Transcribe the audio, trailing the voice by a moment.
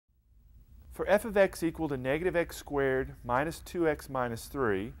For f of x equal to negative x squared minus 2x minus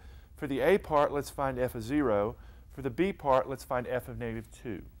 3, for the a part, let's find f of 0. For the b part, let's find f of negative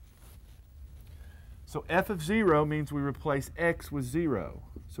 2. So f of 0 means we replace x with 0.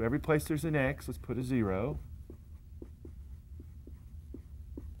 So every place there's an x, let's put a 0.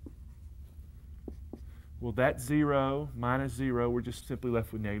 Well, that's 0 minus 0, we're just simply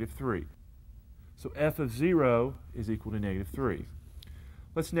left with negative 3. So f of 0 is equal to negative 3.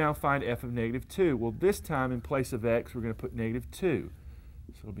 Let's now find f of negative 2. Well, this time in place of x, we're going to put negative 2.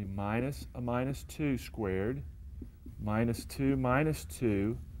 So it'll be minus a minus 2 squared, minus 2 minus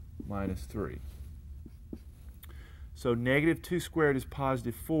 2 minus 3. So negative 2 squared is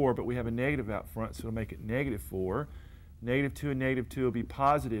positive 4, but we have a negative out front, so it'll make it negative 4. Negative 2 and negative 2 will be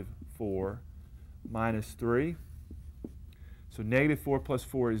positive 4 minus 3. So negative 4 plus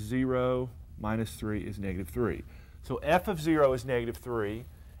 4 is 0, minus 3 is negative 3. So f of 0 is negative 3,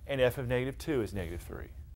 and f of negative 2 is negative 3.